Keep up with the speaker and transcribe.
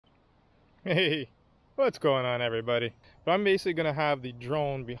Hey, what's going on, everybody? But I'm basically gonna have the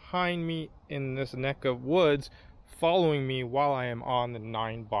drone behind me in this neck of woods following me while I am on the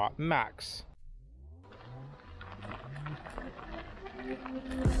ninebot Max.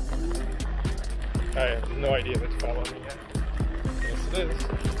 I have no idea if it's following me yet. Yes, it is.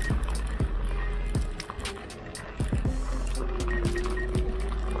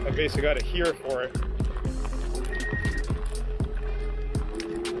 I basically got to hear for it.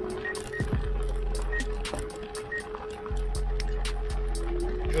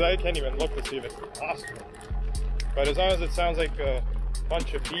 Because I can't even look to see if it's possible. But as long as it sounds like a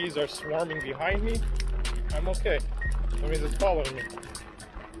bunch of bees are swarming behind me, I'm okay. That means it's following me.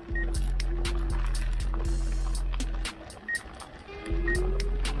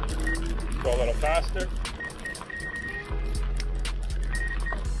 Go a little faster.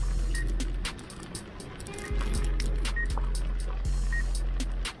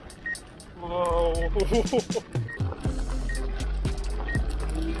 Whoa.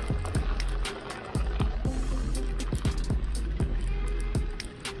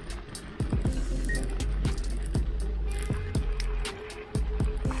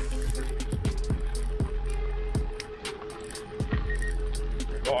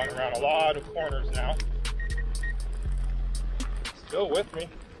 Going around a lot of corners now. Still with me.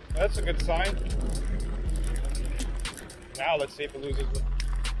 That's a good sign. Now let's see if it loses me.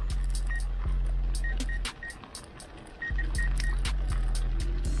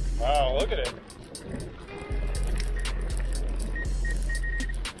 Wow, look at it.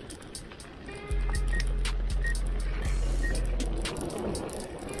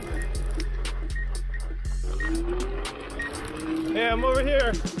 Hey, I'm over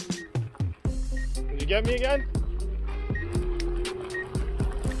here. Did you get me again?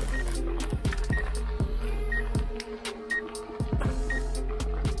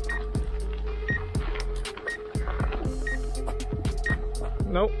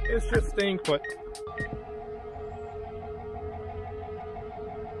 Nope, it's just staying put.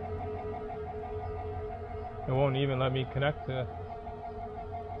 It won't even let me connect to.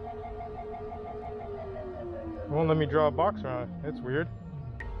 It won't let me draw a box around it. It's weird.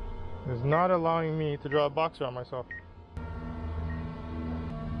 It's not allowing me to draw a box around myself.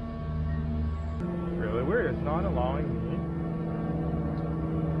 Really weird. It's not allowing me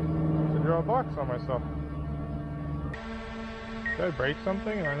to draw a box on myself. Did I break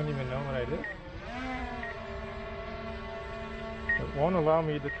something and I don't even know what I did? It won't allow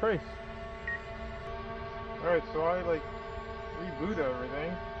me to trace. Alright, so I reboot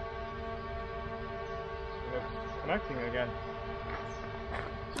everything. And it's connecting again.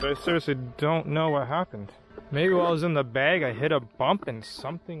 So I seriously don't know what happened. Maybe while I was in the bag I hit a bump and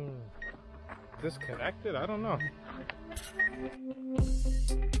something disconnected? I don't know.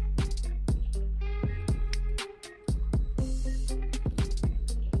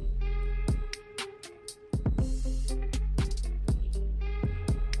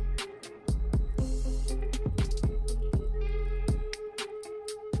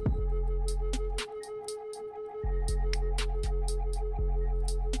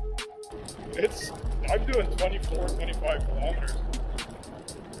 I'm doing 24, 25 kilometers.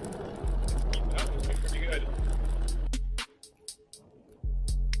 That was pretty good.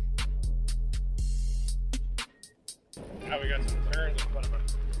 Now we got some turns in front of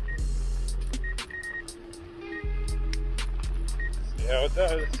us. See how it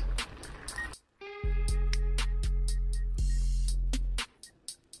does.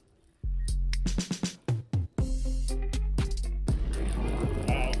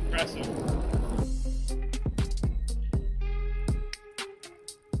 Wow, impressive.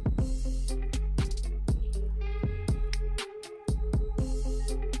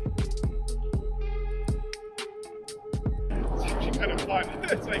 Kind of fun.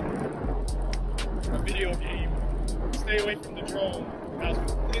 It's like a video game. Stay away from the drone. I was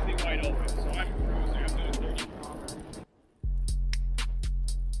completely wide open, so I'm cruising. I'm doing 30 kilometers.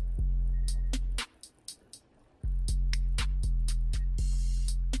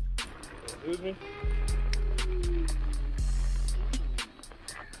 Lose me?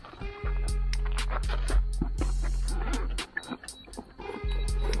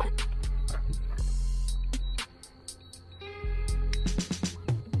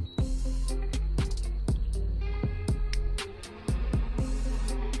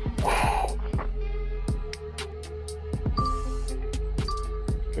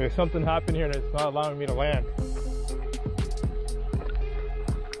 Okay, something happened here and it's not allowing me to land.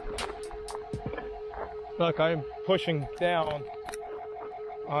 Look, I'm pushing down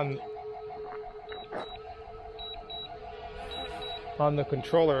on on the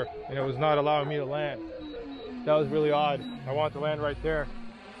controller and it was not allowing me to land. That was really odd. I wanted to land right there.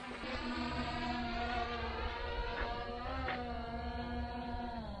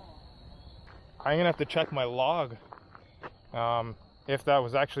 I'm gonna have to check my log if that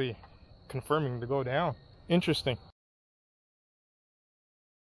was actually confirming to go down. Interesting.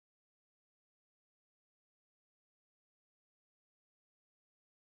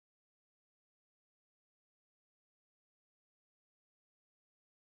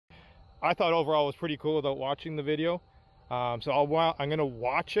 I thought overall it was pretty cool without watching the video. So I'm gonna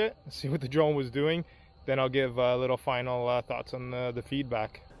watch it, see what the drone was doing, then I'll give a little final thoughts on the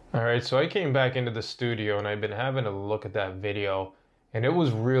feedback. All right, so I came back into the studio and I've been having a look at that video, and it was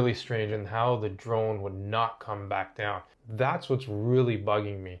really strange in how the drone would not come back down. That's what's really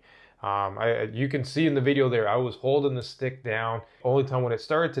bugging me. You can see in the video there, I was holding the stick down. Only time when it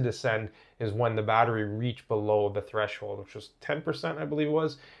started to descend is when the battery reached below the threshold, which was 10%, I believe it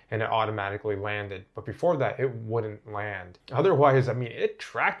was, and it automatically landed. But before that, it wouldn't land. Otherwise, I mean, it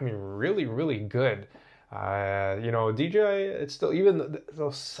tracked me really, really good. You know, DJI, it's still, even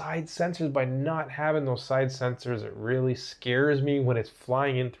those side sensors, by not having those side sensors, it really scares me when it's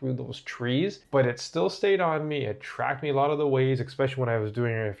flying in through those trees, but it still stayed on me. It tracked me a lot of the ways, especially when I was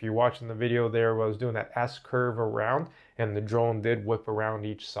doing, if you're watching the video there, I was doing that S curve around, and the drone did whip around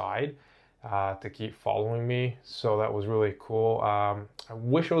each side to keep following me. So that was really cool. I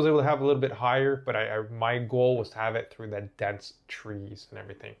wish I was able to have a little bit higher, but my goal was to have it through the dense trees and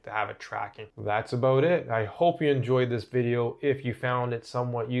everything, to have it tracking. That's about it. I hope you enjoyed this video. If you found it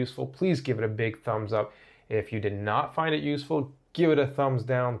somewhat useful, please give it a big thumbs up. If you did not find it useful, give it a thumbs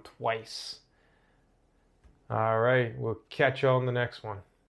down twice. All right, we'll catch you on the next one.